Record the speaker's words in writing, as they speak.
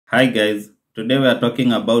Hi guys, today we are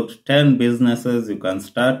talking about 10 businesses you can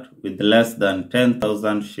start with less than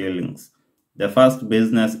 10,000 shillings. The first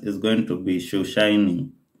business is going to be shoe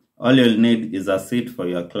shining. All you'll need is a seat for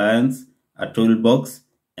your clients, a toolbox,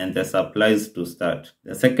 and the supplies to start.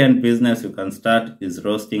 The second business you can start is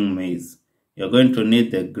roasting maize. You're going to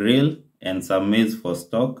need the grill and some maize for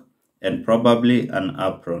stock and probably an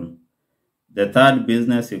apron. The third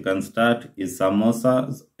business you can start is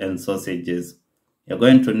samosas and sausages. You're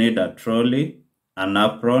going to need a trolley, an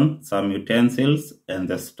apron, some utensils, and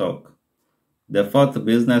the stock. The fourth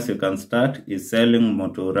business you can start is selling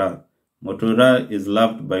motura. Motura is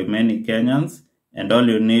loved by many Kenyans, and all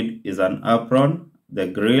you need is an apron, the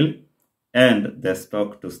grill, and the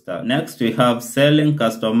stock to start. Next, we have selling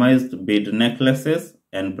customized bead necklaces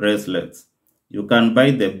and bracelets. You can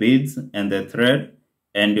buy the beads and the thread,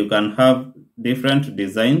 and you can have different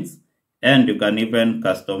designs, and you can even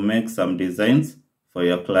custom make some designs for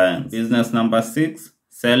your clients. Business number 6,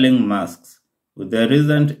 selling masks. With the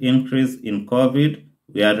recent increase in COVID,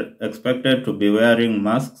 we are expected to be wearing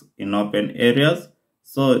masks in open areas,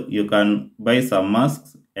 so you can buy some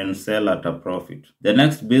masks and sell at a profit. The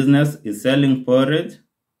next business is selling porridge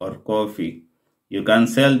or coffee. You can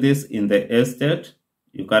sell this in the estate,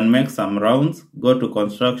 you can make some rounds, go to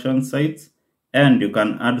construction sites, and you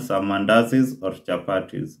can add some mandazis or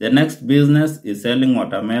chapatis. The next business is selling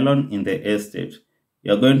watermelon in the estate.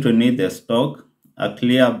 You're going to need the stock, a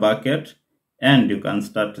clear bucket, and you can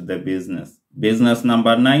start the business. Business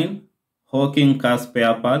number 9, hawking car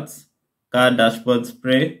spare parts, car dashboard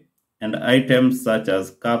spray, and items such as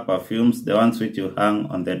car perfumes, the ones which you hang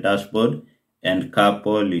on the dashboard, and car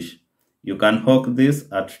polish. You can hawk this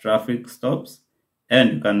at traffic stops,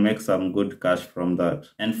 and you can make some good cash from that.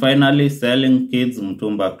 And finally, selling kids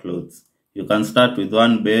mtumba clothes. You can start with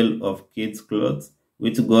one bale of kids clothes,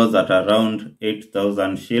 which goes at around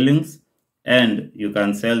 8,000 shillings, and you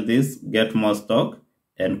can sell this, get more stock,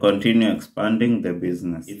 and continue expanding the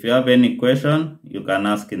business. If you have any question, you can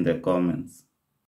ask in the comments.